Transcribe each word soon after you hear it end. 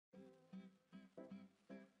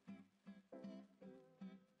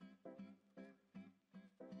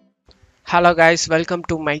Hello guys, welcome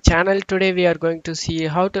to my channel. Today we are going to see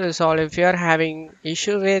how to resolve if you are having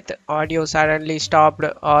issue with audio suddenly stopped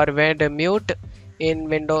or went mute in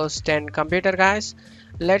Windows 10 computer guys.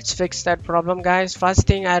 Let's fix that problem guys. First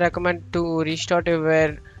thing I recommend to restart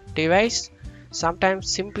your device. Sometimes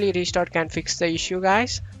simply restart can fix the issue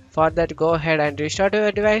guys. For that go ahead and restart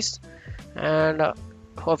your device and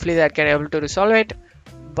hopefully that can able to resolve it.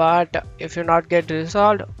 But if you not get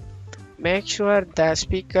resolved, make sure the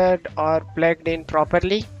speaker are plugged in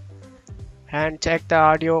properly and check the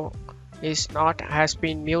audio is not has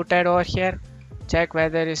been muted over here. Check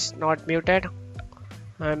whether it's not muted.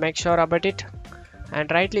 Make sure about it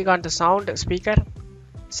and right click on the sound speaker.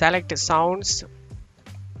 Select sounds.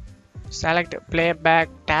 Select playback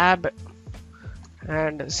tab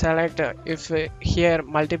and select if here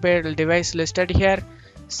multiple device listed here.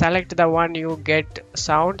 Select the one you get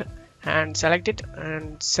sound and select it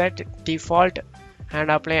and set default and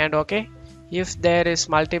apply and OK. If there is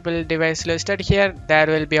multiple device listed here, there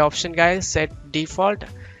will be option guys set default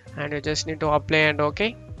and you just need to apply and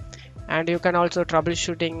OK. And you can also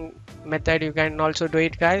troubleshooting method, you can also do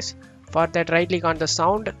it guys. For that right click on the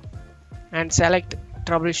sound and select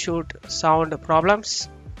troubleshoot sound problems.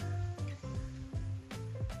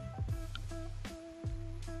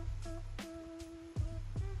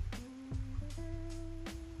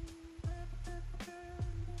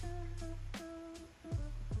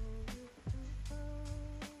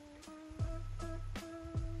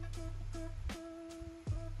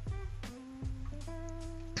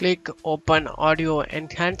 Click open audio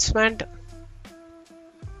enhancement.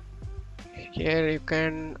 Here you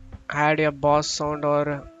can add a bass sound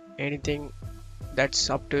or anything, that's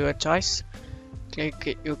up to your choice.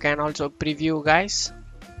 Click, you can also preview guys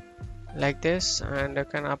like this and you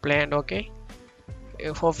can apply and OK.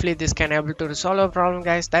 Hopefully this can able to resolve a problem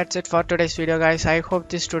guys. That's it for today's video guys. I hope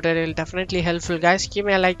this tutorial definitely helpful guys. Give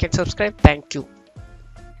me a like and subscribe. Thank you.